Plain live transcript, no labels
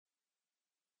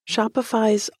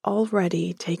Shopify's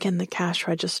already taken the cash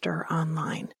register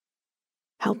online,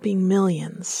 helping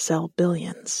millions sell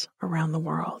billions around the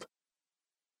world.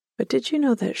 But did you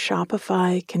know that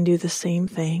Shopify can do the same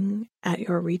thing at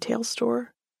your retail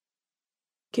store?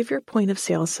 Give your point of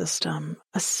sale system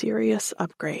a serious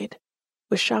upgrade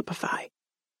with Shopify.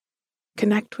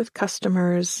 Connect with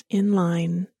customers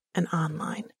in-line and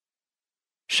online.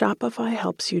 Shopify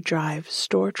helps you drive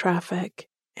store traffic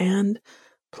and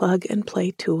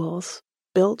plug-and-play tools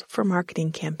built for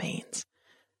marketing campaigns,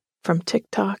 from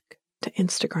TikTok to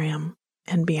Instagram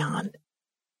and beyond.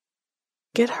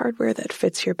 Get hardware that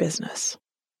fits your business.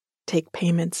 Take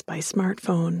payments by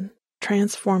smartphone,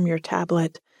 transform your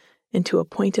tablet into a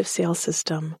point-of-sale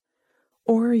system,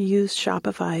 or use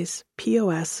Shopify's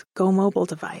POS Go Mobile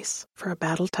device for a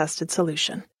battle-tested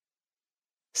solution.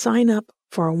 Sign up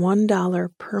for a $1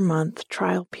 per month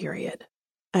trial period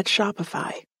at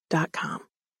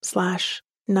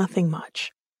shopify.com/nothingmuch,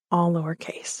 all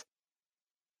lowercase.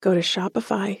 Go to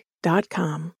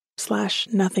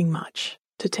shopify.com/nothingmuch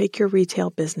to take your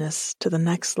retail business to the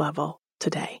next level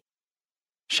today.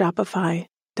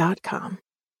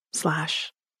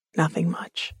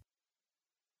 Shopify.com/nothingmuch.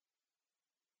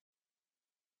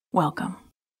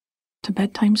 Welcome to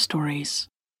Bedtime Stories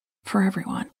for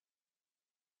Everyone,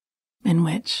 in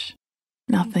which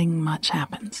nothing much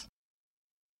happens.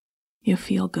 You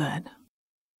feel good,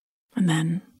 and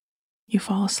then you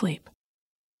fall asleep.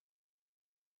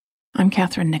 I'm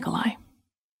Catherine Nicolai.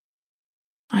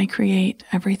 I create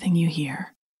everything you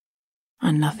hear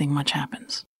on Nothing Much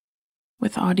Happens,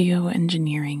 with audio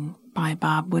engineering by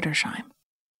Bob Wittersheim.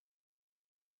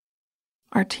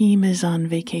 Our team is on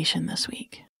vacation this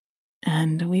week,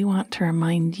 and we want to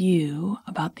remind you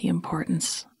about the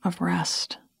importance of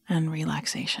rest and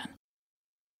relaxation.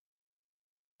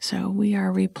 So we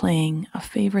are replaying a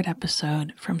favorite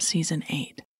episode from Season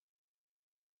 8.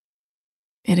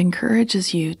 It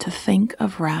encourages you to think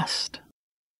of rest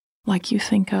like you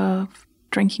think of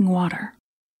drinking water.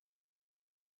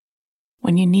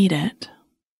 When you need it,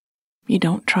 you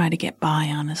don't try to get by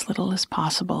on as little as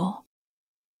possible.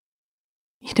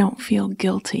 You don't feel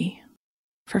guilty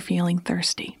for feeling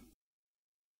thirsty.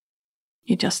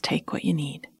 You just take what you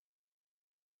need.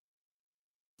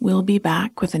 We'll be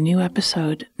back with a new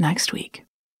episode next week.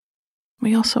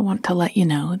 We also want to let you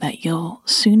know that you'll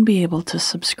soon be able to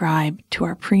subscribe to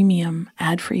our premium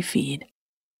ad-free feed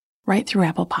right through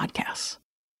Apple Podcasts.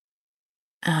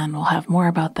 And we'll have more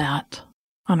about that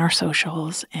on our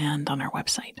socials and on our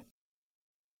website.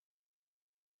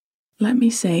 Let me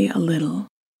say a little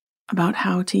about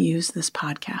how to use this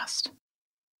podcast.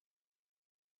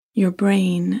 Your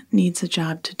brain needs a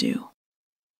job to do.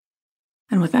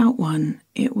 And without one,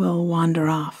 it will wander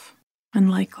off and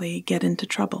likely get into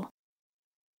trouble.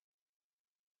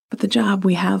 But the job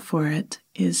we have for it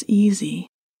is easy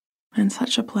and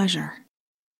such a pleasure.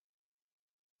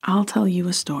 I'll tell you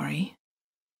a story.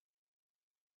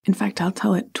 In fact, I'll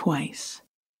tell it twice,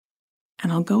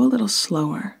 and I'll go a little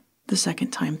slower the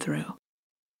second time through.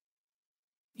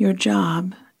 Your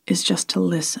job is just to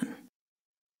listen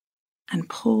and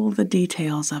pull the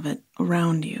details of it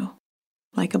around you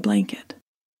like a blanket.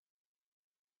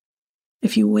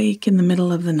 If you wake in the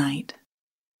middle of the night,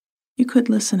 you could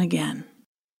listen again,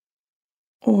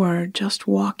 or just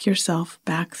walk yourself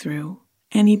back through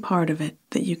any part of it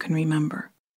that you can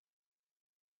remember.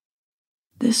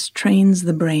 This trains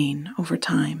the brain over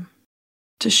time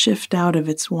to shift out of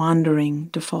its wandering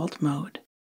default mode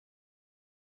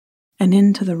and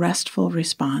into the restful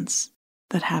response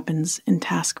that happens in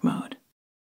task mode.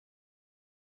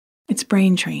 It's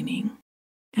brain training,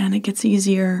 and it gets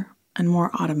easier and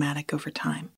more automatic over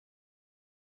time.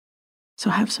 So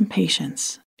have some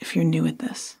patience if you're new at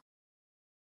this.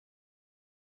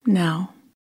 Now,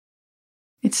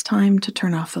 it's time to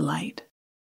turn off the light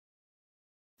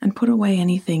and put away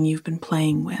anything you've been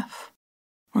playing with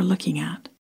or looking at.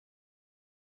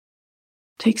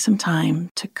 Take some time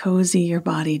to cozy your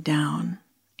body down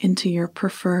into your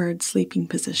preferred sleeping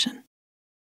position.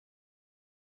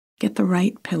 Get the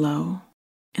right pillow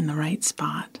in the right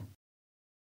spot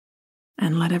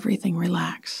and let everything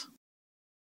relax.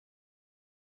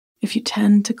 If you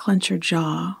tend to clench your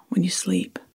jaw when you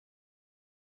sleep,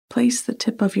 place the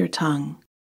tip of your tongue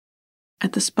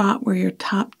at the spot where your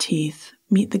top teeth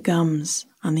meet the gums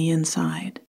on the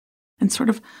inside and sort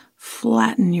of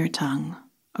flatten your tongue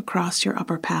across your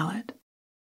upper palate.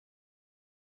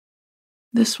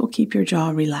 This will keep your jaw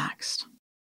relaxed.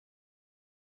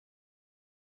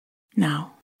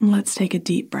 Now, let's take a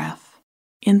deep breath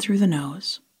in through the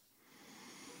nose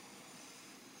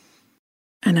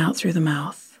and out through the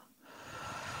mouth.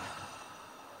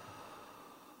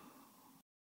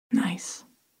 Nice.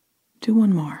 Do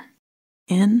one more.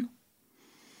 In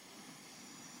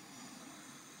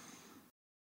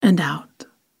and out.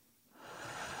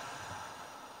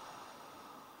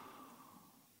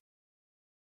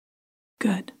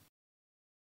 Good.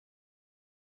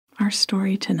 Our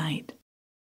story tonight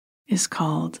is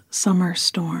called Summer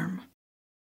Storm.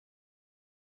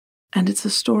 And it's a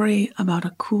story about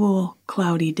a cool,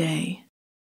 cloudy day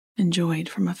enjoyed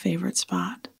from a favorite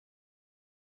spot.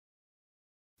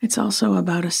 It's also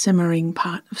about a simmering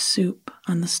pot of soup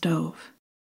on the stove,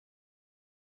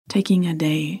 taking a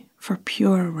day for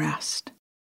pure rest,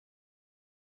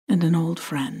 and an old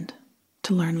friend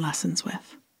to learn lessons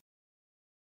with.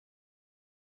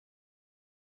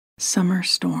 Summer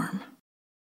Storm.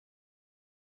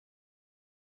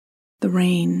 The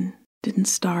rain didn't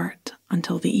start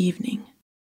until the evening,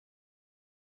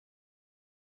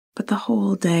 but the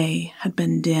whole day had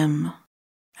been dim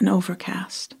and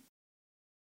overcast.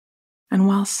 And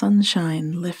while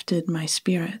sunshine lifted my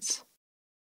spirits,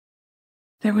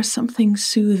 there was something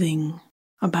soothing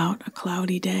about a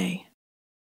cloudy day.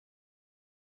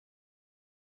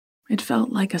 It felt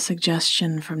like a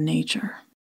suggestion from nature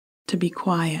to be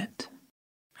quiet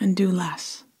and do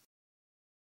less.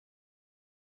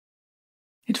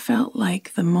 It felt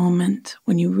like the moment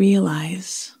when you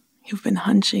realize you've been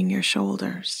hunching your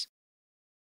shoulders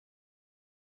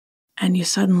and you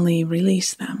suddenly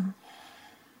release them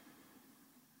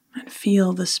and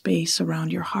feel the space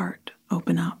around your heart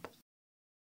open up.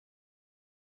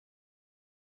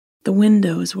 The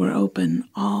windows were open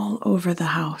all over the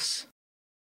house.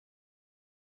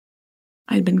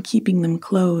 I'd been keeping them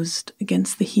closed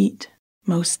against the heat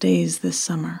most days this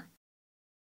summer,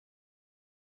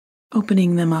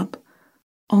 opening them up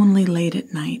only late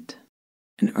at night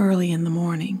and early in the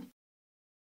morning,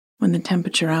 when the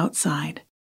temperature outside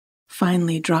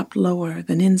finally dropped lower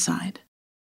than inside.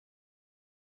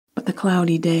 But the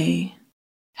cloudy day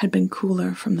had been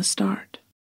cooler from the start.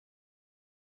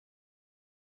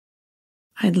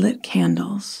 I'd lit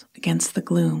candles against the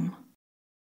gloom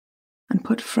and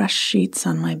put fresh sheets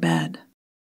on my bed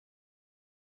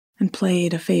and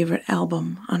played a favorite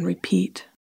album on repeat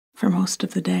for most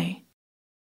of the day.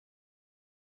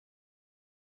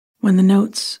 When the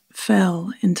notes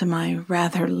fell into my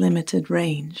rather limited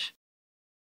range,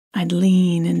 I'd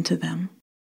lean into them,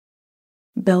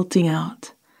 belting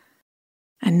out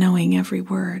and knowing every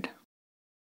word.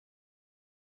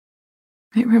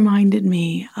 It reminded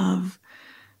me of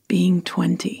being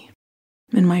 20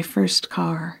 in my first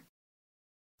car,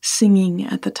 singing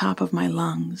at the top of my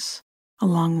lungs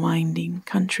along winding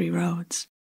country roads.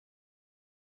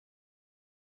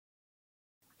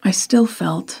 I still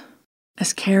felt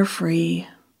as carefree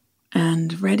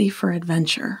and ready for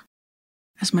adventure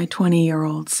as my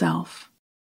 20-year-old self,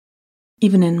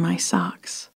 even in my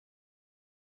socks,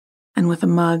 and with a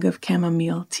mug of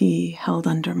chamomile tea held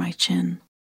under my chin.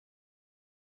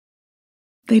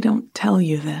 They don't tell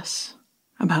you this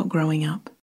about growing up.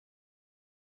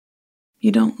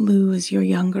 You don't lose your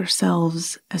younger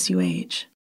selves as you age.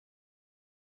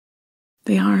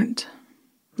 They aren't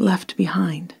left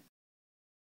behind.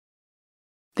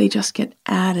 They just get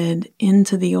added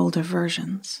into the older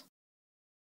versions,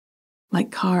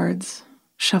 like cards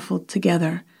shuffled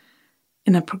together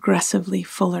in a progressively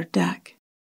fuller deck.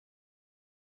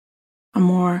 A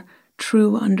more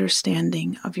true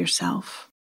understanding of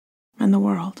yourself and the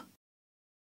world.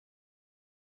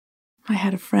 I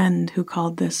had a friend who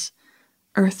called this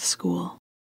Earth School,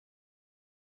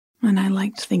 and I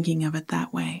liked thinking of it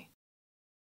that way.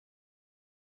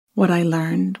 What I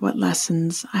learned, what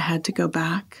lessons I had to go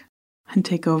back and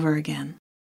take over again.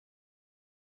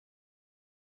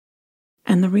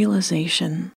 And the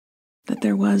realization that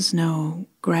there was no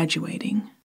graduating,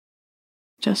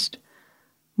 just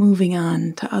moving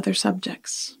on to other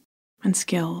subjects and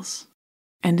skills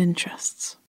and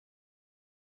interests.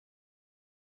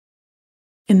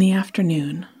 In the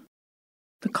afternoon,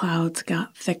 the clouds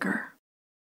got thicker,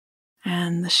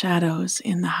 and the shadows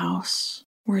in the house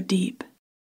were deep.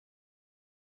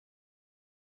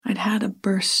 I'd had a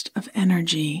burst of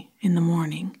energy in the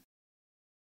morning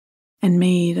and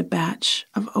made a batch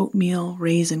of oatmeal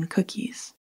raisin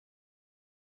cookies.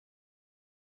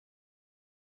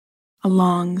 A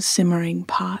long simmering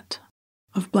pot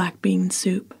of black bean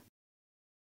soup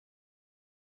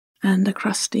and a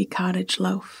crusty cottage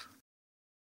loaf.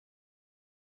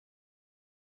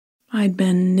 I'd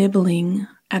been nibbling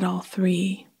at all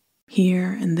three,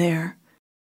 here and there,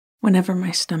 whenever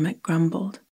my stomach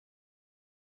grumbled.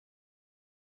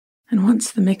 And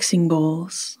once the mixing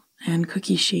bowls and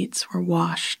cookie sheets were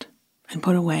washed and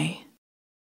put away,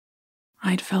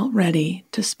 I'd felt ready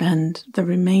to spend the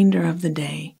remainder of the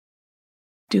day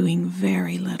doing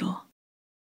very little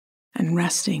and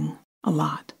resting a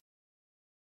lot.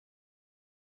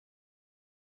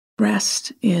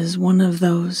 Rest is one of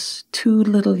those too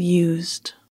little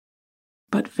used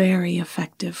but very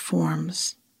effective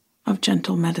forms of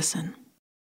gentle medicine.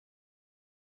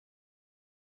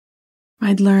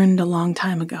 I'd learned a long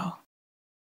time ago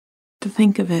to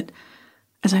think of it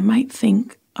as I might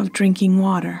think of drinking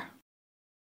water.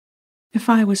 If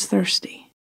I was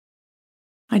thirsty,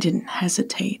 I didn't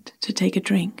hesitate to take a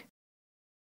drink.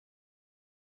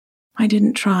 I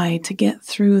didn't try to get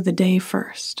through the day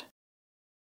first,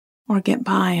 or get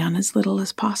by on as little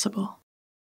as possible.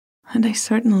 And I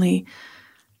certainly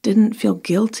didn't feel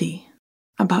guilty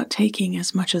about taking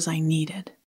as much as I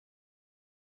needed.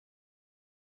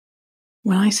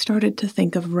 When I started to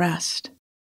think of rest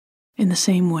in the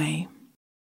same way,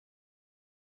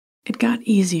 it got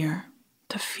easier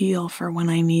to feel for when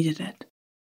I needed it,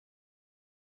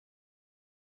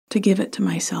 to give it to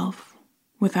myself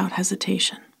without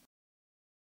hesitation.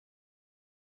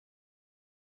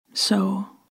 So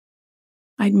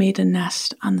I'd made a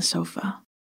nest on the sofa,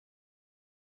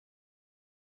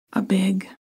 a big,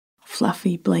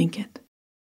 fluffy blanket,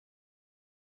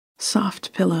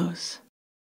 soft pillows,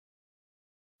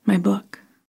 my book,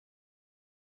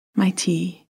 my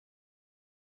tea,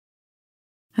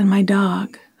 and my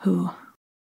dog who,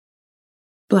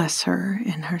 bless her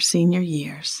in her senior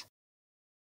years,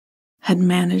 had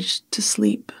managed to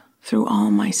sleep through all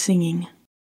my singing.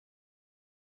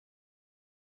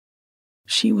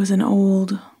 She was an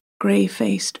old,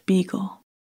 gray-faced beagle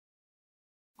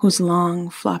whose long,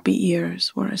 floppy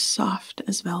ears were as soft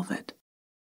as velvet.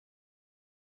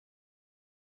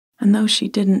 And though she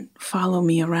didn't follow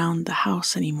me around the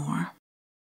house anymore,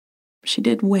 she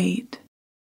did wait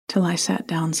till I sat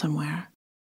down somewhere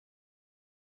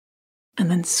and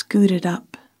then scooted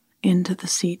up into the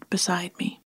seat beside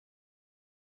me.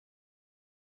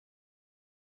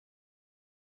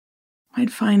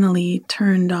 I'd finally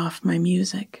turned off my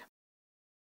music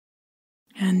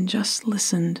and just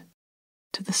listened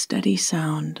to the steady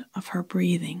sound of her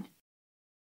breathing.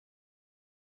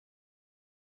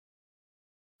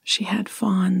 She had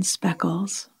fawn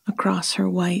speckles across her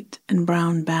white and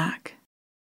brown back,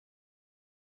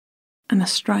 and a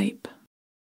stripe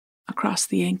across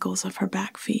the ankles of her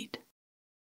back feet.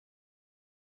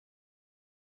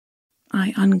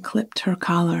 I unclipped her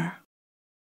collar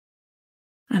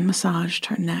and massaged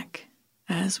her neck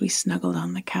as we snuggled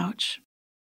on the couch.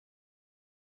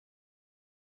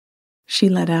 She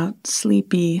let out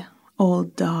sleepy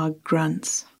old dog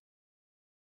grunts,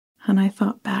 and I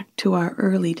thought back to our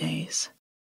early days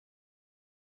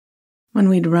when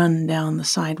we'd run down the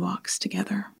sidewalks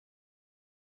together,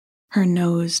 her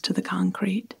nose to the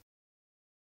concrete,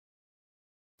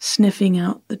 sniffing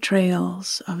out the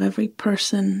trails of every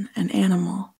person and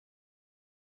animal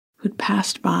who'd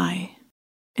passed by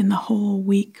in the whole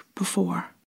week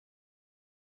before.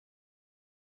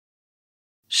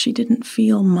 She didn't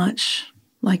feel much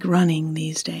like running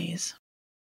these days,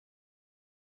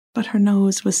 but her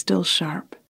nose was still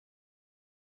sharp.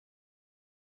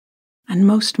 And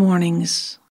most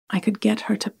mornings I could get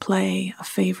her to play a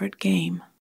favorite game,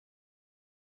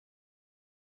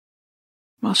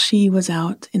 while she was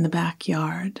out in the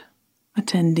backyard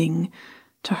attending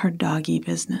to her doggy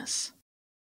business.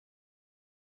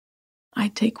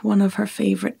 I'd take one of her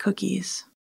favorite cookies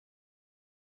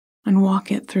and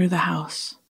walk it through the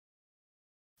house,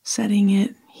 setting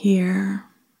it here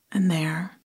and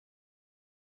there,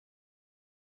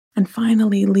 and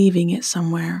finally leaving it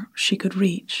somewhere she could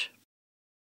reach.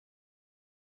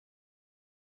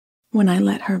 When I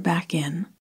let her back in,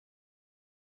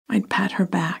 I'd pat her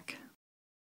back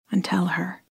and tell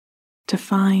her to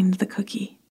find the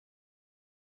cookie.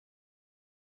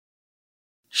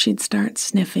 She'd start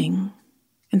sniffing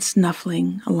and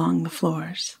snuffling along the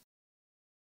floors,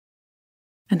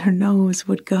 and her nose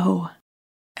would go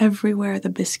everywhere the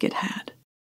biscuit had,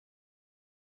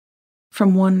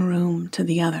 from one room to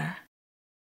the other,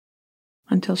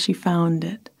 until she found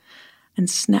it and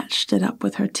snatched it up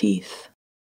with her teeth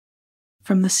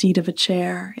from the seat of a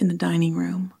chair in the dining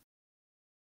room,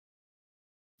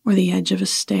 or the edge of a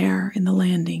stair in the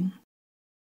landing,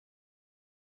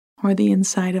 or the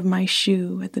inside of my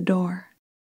shoe at the door.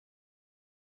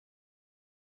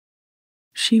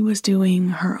 She was doing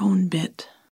her own bit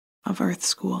of Earth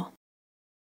School.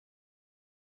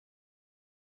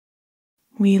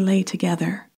 We lay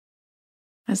together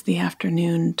as the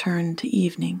afternoon turned to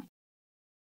evening.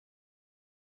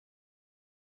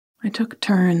 I took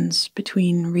turns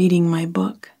between reading my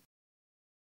book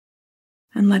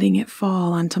and letting it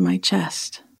fall onto my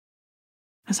chest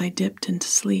as I dipped into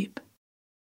sleep.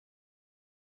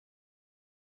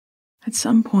 At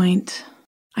some point,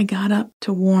 I got up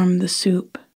to warm the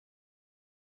soup,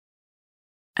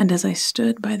 and as I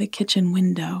stood by the kitchen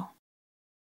window,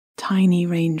 tiny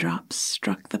raindrops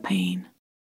struck the pane,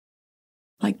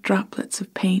 like droplets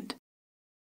of paint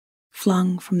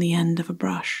flung from the end of a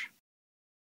brush.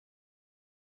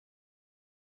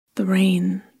 The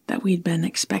rain that we'd been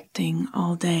expecting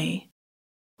all day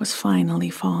was finally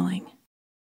falling.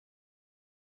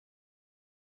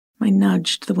 I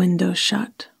nudged the window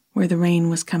shut where the rain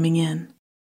was coming in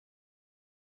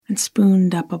and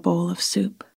spooned up a bowl of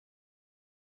soup.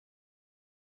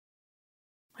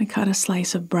 I cut a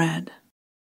slice of bread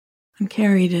and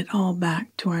carried it all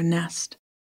back to our nest.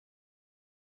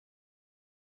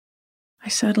 I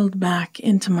settled back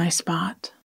into my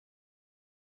spot,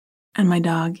 and my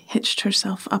dog hitched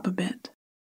herself up a bit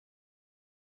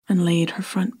and laid her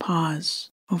front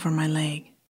paws over my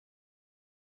leg.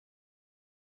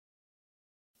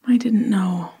 I didn't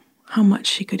know how much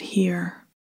she could hear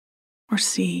or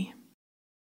see.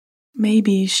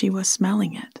 Maybe she was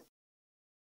smelling it.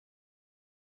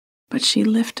 But she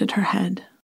lifted her head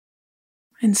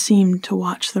and seemed to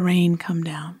watch the rain come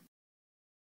down.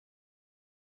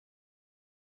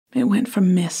 It went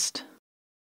from mist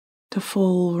to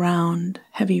full, round,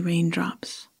 heavy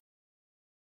raindrops.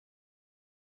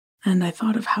 And I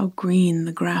thought of how green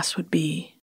the grass would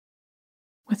be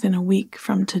within a week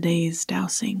from today's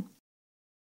dousing.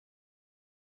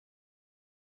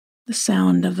 The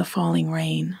sound of the falling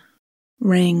rain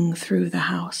rang through the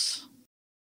house,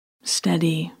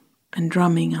 steady and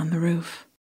drumming on the roof,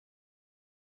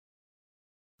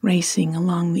 racing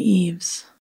along the eaves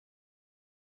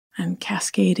and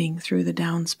cascading through the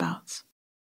downspouts.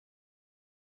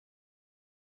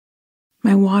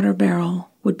 My water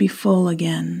barrel would be full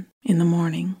again in the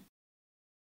morning.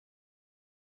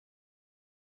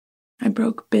 I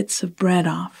broke bits of bread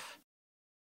off,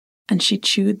 and she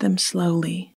chewed them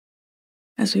slowly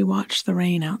as we watched the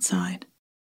rain outside.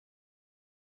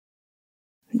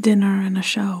 "Dinner and a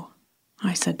show,"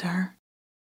 I said to her.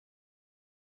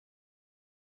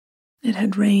 It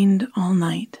had rained all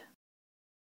night,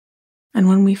 and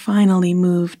when we finally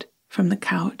moved from the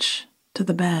couch to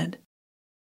the bed,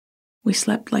 we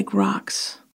slept like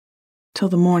rocks till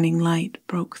the morning light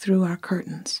broke through our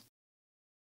curtains.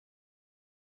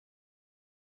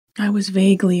 I was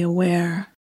vaguely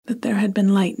aware that there had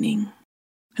been lightning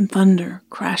and thunder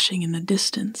crashing in the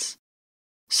distance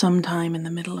sometime in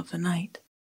the middle of the night.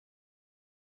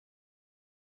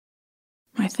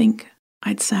 I think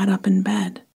I'd sat up in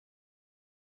bed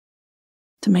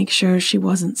to make sure she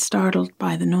wasn't startled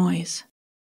by the noise.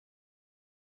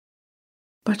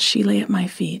 But she lay at my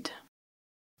feet,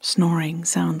 snoring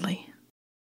soundly.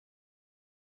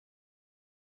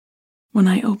 When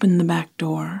I opened the back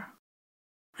door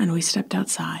and we stepped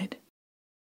outside,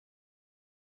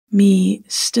 me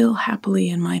still happily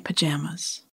in my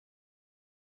pajamas,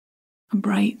 a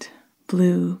bright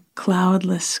blue,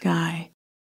 cloudless sky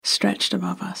stretched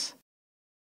above us,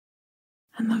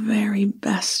 and the very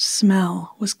best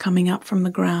smell was coming up from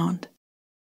the ground.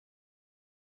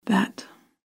 That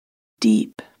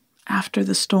deep, after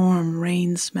the storm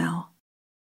rain smell.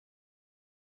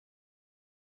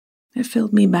 It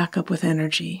filled me back up with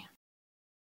energy,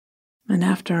 and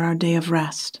after our day of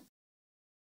rest,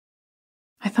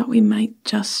 I thought we might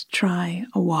just try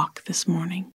a walk this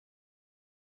morning.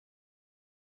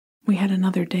 We had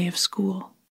another day of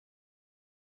school.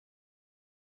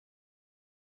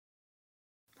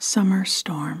 Summer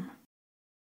storm.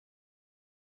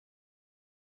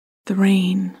 The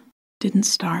rain didn't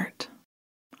start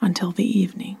until the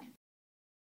evening,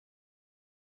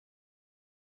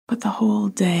 but the whole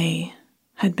day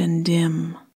had been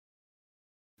dim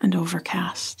and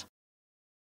overcast.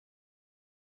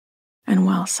 And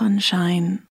while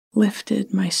sunshine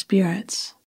lifted my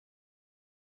spirits,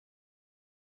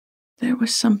 there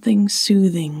was something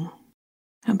soothing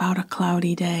about a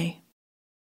cloudy day.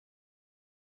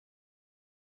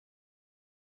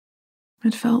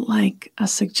 It felt like a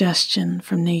suggestion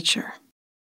from nature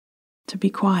to be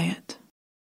quiet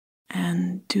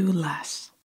and do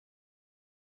less.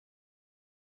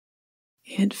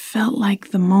 It felt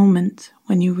like the moment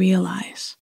when you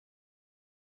realize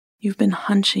you've been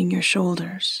hunching your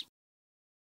shoulders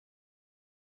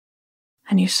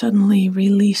and you suddenly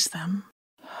release them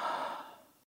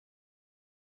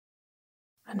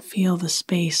and feel the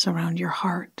space around your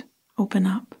heart open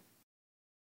up.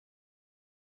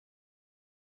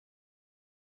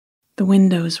 The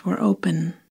windows were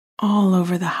open all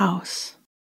over the house,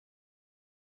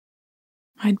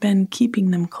 I'd been keeping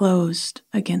them closed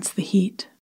against the heat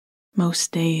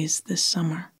most days this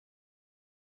summer,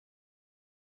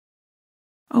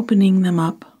 opening them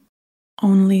up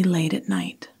only late at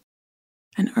night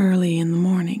and early in the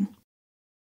morning,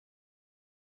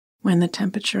 when the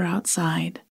temperature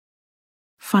outside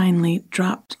finally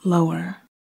dropped lower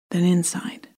than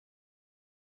inside.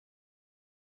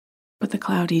 But the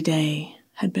cloudy day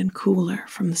had been cooler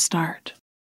from the start.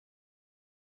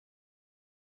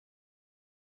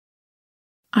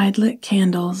 I'd lit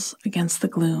candles against the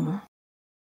gloom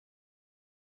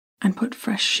and put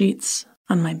fresh sheets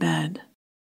on my bed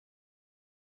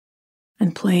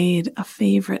and played a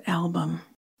favorite album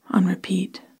on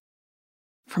repeat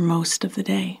for most of the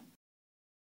day.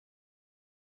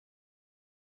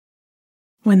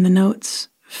 When the notes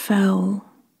fell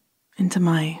into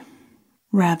my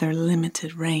rather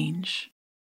limited range,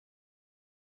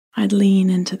 I'd lean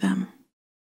into them,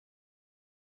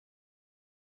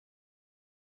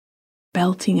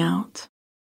 belting out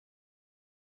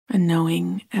and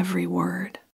knowing every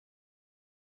word.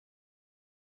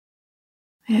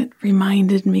 It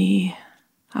reminded me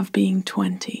of being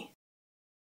 20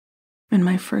 in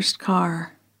my first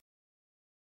car,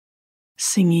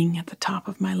 singing at the top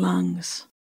of my lungs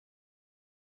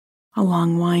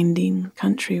along winding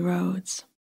country roads.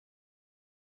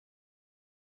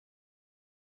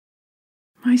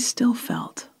 I still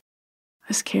felt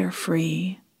as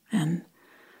carefree and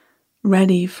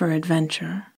ready for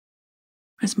adventure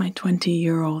as my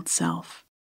 20-year-old self,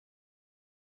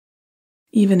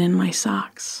 even in my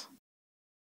socks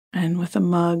and with a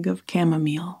mug of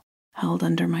chamomile held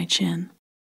under my chin.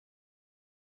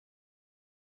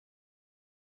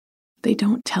 They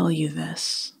don't tell you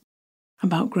this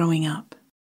about growing up.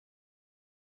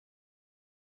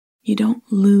 You don't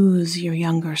lose your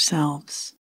younger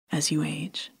selves as you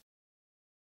age.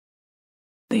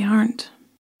 They aren't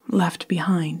left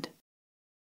behind.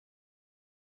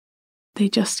 They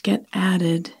just get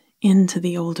added into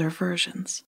the older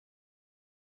versions,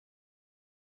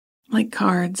 like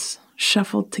cards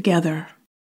shuffled together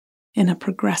in a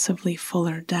progressively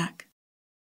fuller deck.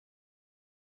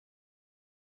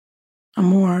 A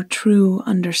more true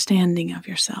understanding of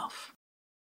yourself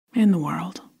and the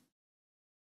world.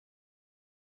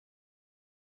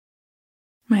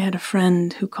 I had a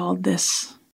friend who called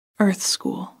this Earth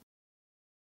School,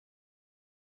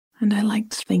 and I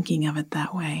liked thinking of it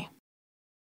that way.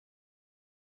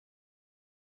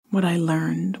 What I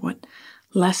learned, what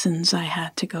lessons I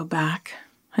had to go back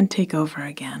and take over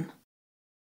again,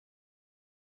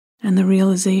 and the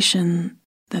realization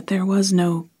that there was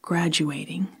no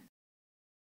graduating,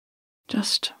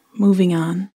 just moving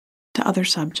on to other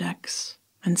subjects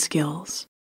and skills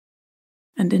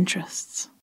and interests.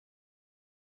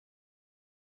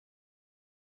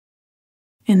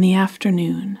 In the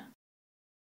afternoon,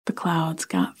 the clouds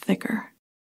got thicker,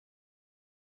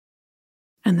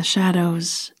 and the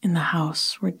shadows in the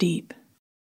house were deep.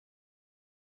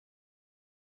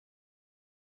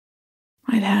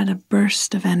 I'd had a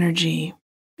burst of energy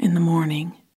in the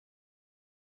morning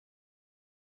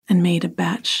and made a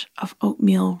batch of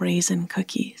oatmeal raisin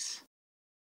cookies,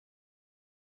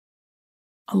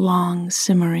 a long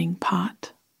simmering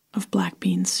pot of black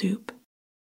bean soup,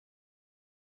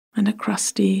 and a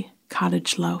crusty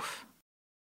cottage loaf.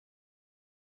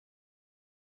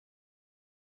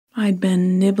 I'd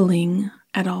been nibbling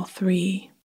at all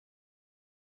three,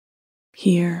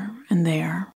 here and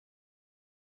there,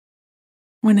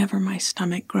 whenever my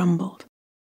stomach grumbled.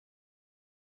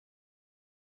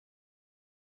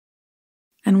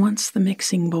 And once the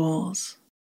mixing bowls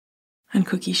and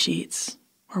cookie sheets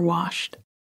were washed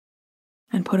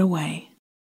and put away,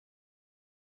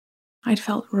 I'd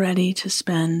felt ready to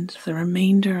spend the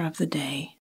remainder of the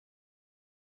day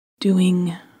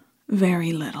doing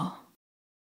very little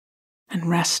and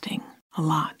resting a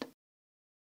lot.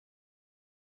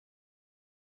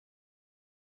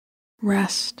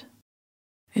 Rest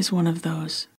is one of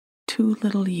those too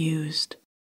little used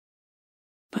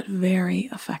but very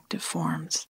effective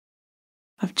forms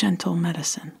of gentle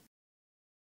medicine.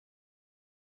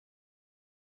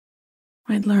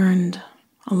 I'd learned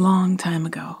a long time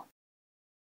ago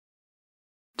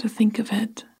to think of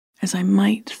it as I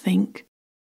might think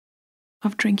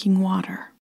of drinking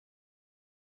water.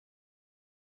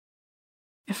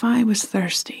 If I was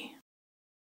thirsty,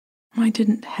 I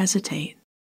didn't hesitate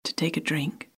to take a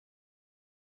drink.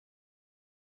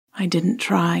 I didn't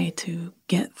try to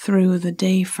get through the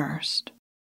day first,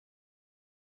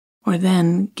 or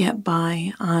then get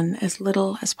by on as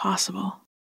little as possible.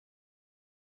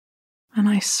 And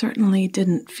I certainly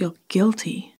didn't feel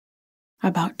guilty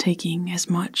about taking as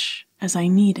much as I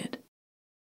needed.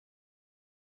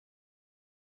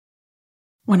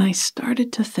 When I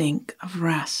started to think of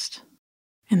rest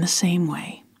in the same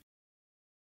way,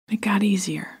 it got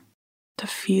easier to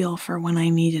feel for when I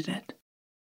needed it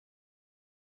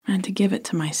and to give it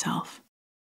to myself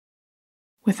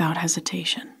without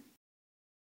hesitation.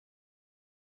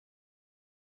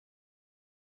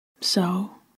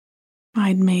 So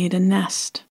I'd made a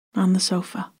nest on the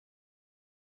sofa,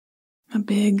 a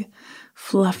big,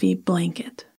 fluffy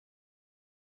blanket,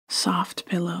 soft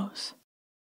pillows,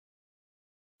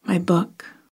 my book,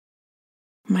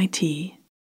 my tea,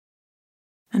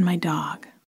 and my dog,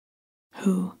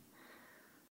 who,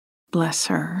 bless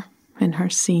her, in her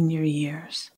senior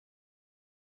years,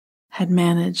 had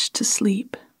managed to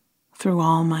sleep through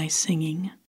all my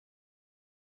singing.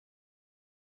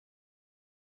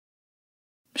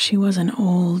 She was an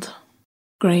old,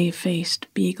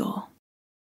 gray-faced beagle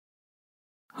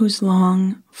whose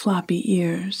long, floppy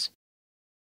ears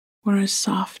were as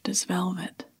soft as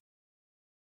velvet.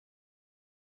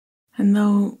 And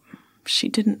though she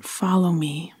didn't follow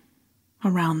me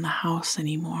around the house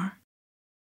anymore,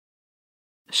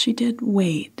 she did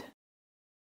wait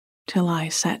till I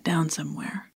sat down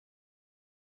somewhere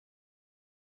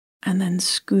and then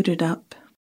scooted up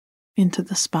into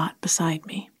the spot beside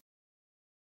me.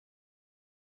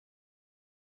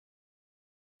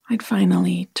 I'd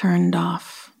finally turned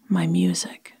off my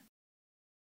music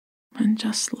and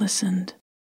just listened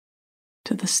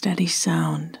to the steady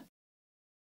sound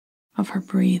of her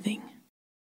breathing.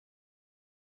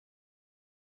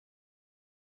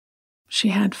 She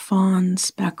had fawn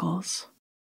speckles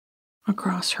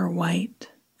across her white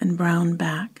and brown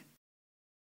back,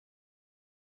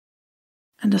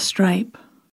 and a stripe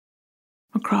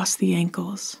across the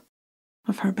ankles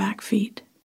of her back feet.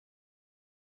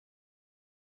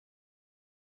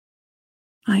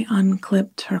 I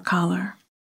unclipped her collar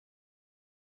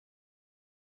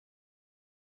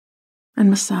and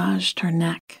massaged her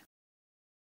neck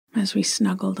as we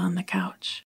snuggled on the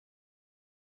couch.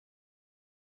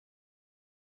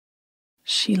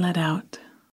 She let out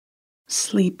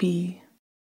sleepy,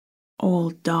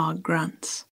 old dog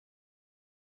grunts,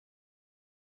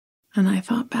 and I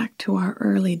thought back to our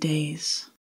early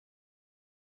days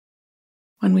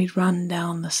when we'd run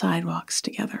down the sidewalks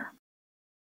together,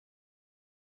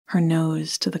 her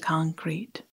nose to the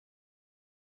concrete,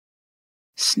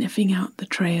 sniffing out the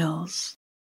trails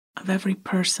of every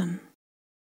person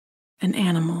and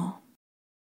animal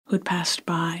who'd passed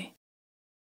by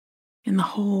in the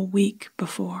whole week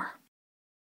before.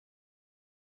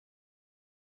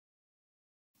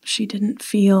 She didn't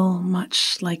feel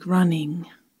much like running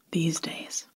these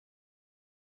days,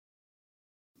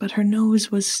 but her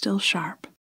nose was still sharp,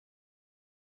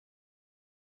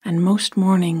 and most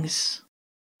mornings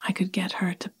I could get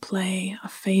her to play a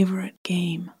favorite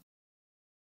game.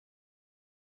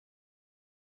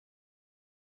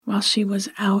 While she was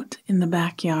out in the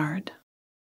backyard,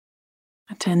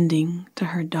 attending to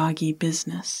her doggy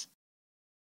business,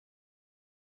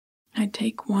 I'd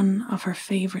take one of her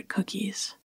favorite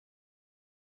cookies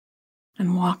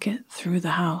and walk it through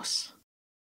the house,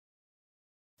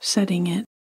 setting it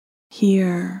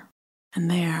here and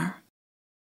there,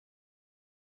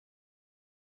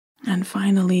 and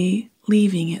finally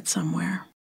leaving it somewhere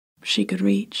she could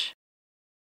reach.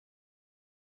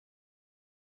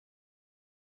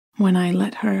 When I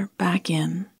let her back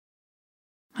in,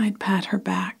 I'd pat her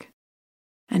back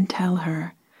and tell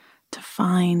her to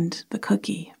find the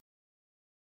cookie.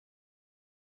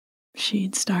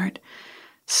 She'd start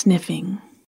sniffing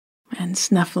and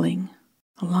snuffling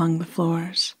along the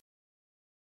floors,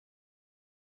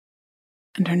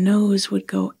 and her nose would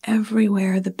go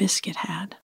everywhere the biscuit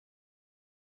had,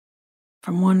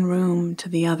 from one room to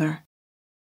the other,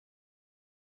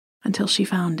 until she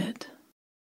found it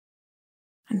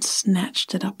and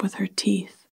snatched it up with her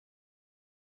teeth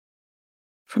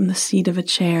from the seat of a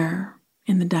chair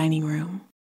in the dining room,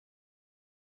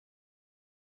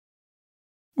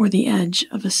 or the edge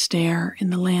of a stair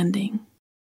in the landing,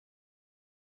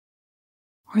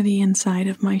 or the inside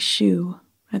of my shoe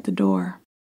at the door.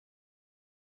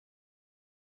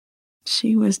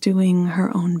 She was doing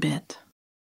her own bit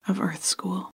of Earth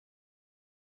School.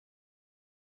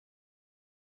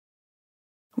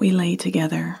 We lay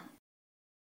together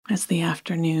as the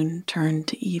afternoon turned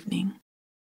to evening.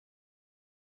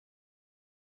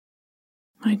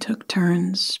 I took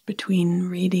turns between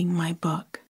reading my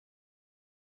book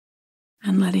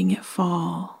and letting it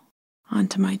fall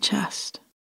onto my chest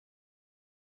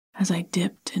as I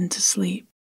dipped into sleep.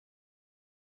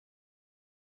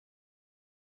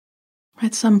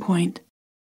 At some point,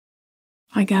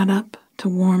 I got up to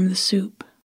warm the soup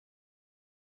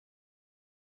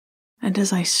And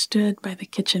as I stood by the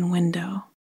kitchen window,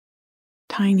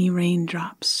 tiny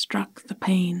raindrops struck the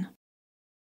pane,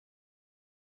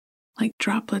 like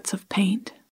droplets of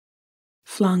paint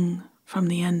flung from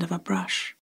the end of a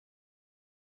brush.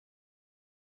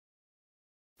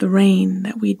 The rain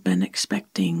that we'd been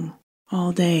expecting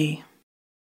all day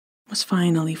was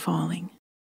finally falling.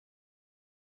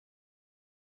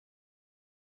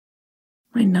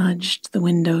 I nudged the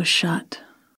window shut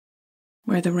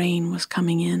where the rain was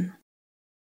coming in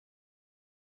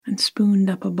and spooned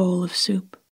up a bowl of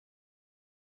soup.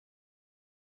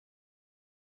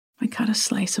 I cut a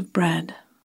slice of bread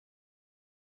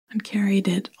and carried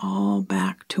it all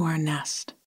back to our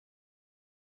nest.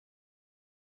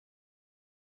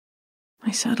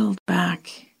 I settled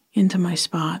back into my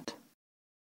spot,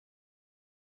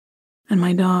 and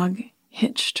my dog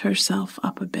hitched herself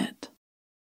up a bit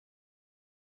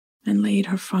and laid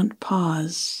her front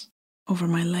paws over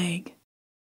my leg.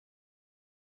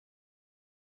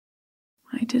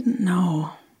 I didn't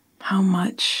know how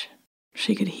much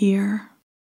she could hear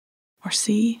or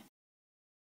see,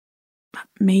 but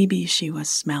maybe she was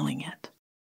smelling it.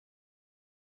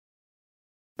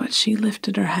 But she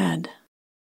lifted her head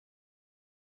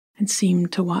and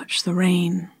seemed to watch the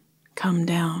rain come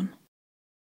down.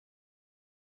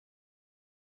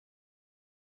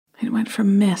 It went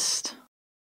from mist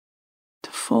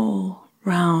to full,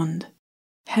 round,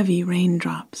 heavy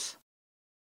raindrops.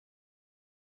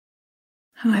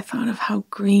 And I thought of how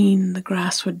green the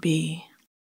grass would be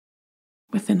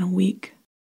within a week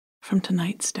from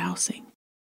tonight's dousing.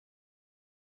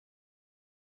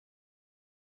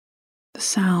 The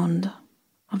sound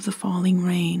of the falling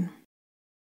rain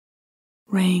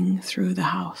rang through the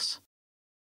house,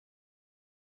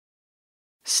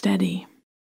 steady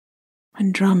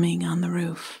and drumming on the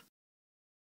roof,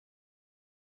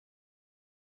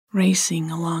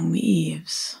 racing along the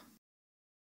eaves,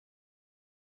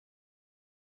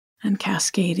 and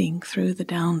cascading through the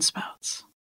downspouts.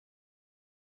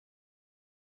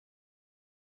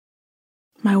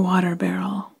 My water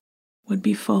barrel would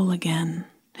be full again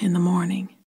in the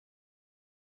morning.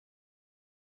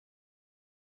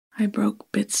 I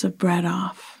broke bits of bread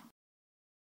off,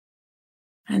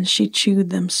 and she chewed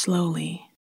them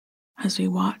slowly as we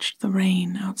watched the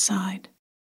rain outside.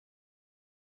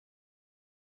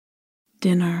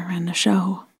 "Dinner and a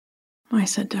show," I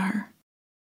said to her.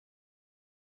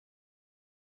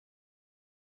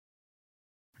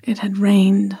 It had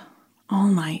rained all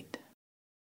night,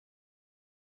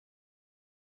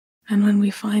 and when we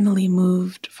finally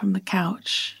moved from the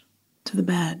couch to the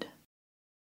bed,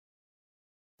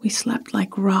 we slept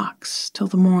like rocks till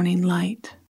the morning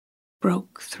light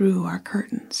broke through our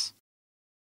curtains.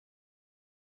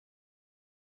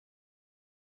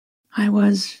 I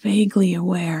was vaguely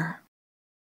aware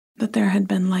that there had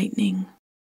been lightning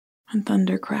and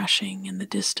thunder crashing in the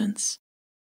distance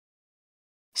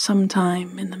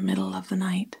sometime in the middle of the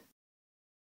night.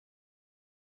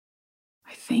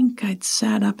 I think I'd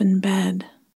sat up in bed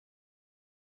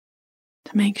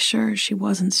to make sure she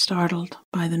wasn't startled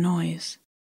by the noise.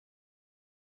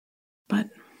 But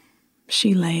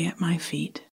she lay at my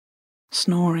feet,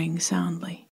 snoring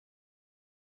soundly.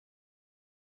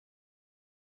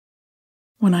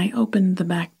 When I opened the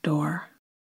back door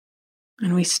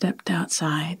and we stepped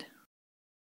outside,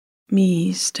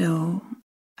 me still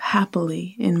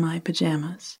happily in my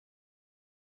pajamas,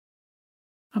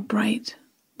 a bright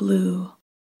blue,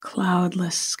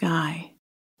 cloudless sky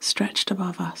stretched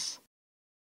above us,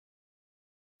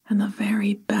 and the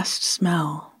very best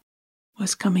smell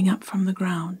was coming up from the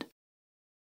ground.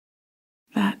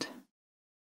 That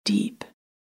deep,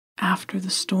 after the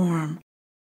storm,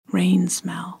 rain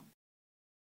smell.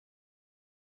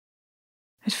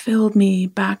 It filled me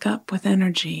back up with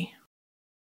energy.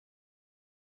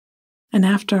 And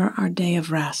after our day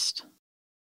of rest,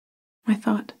 I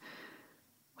thought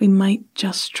we might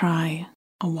just try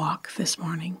a walk this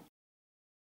morning.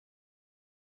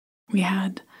 We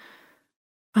had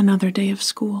another day of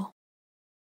school.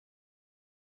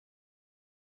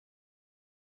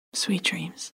 Sweet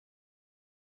dreams.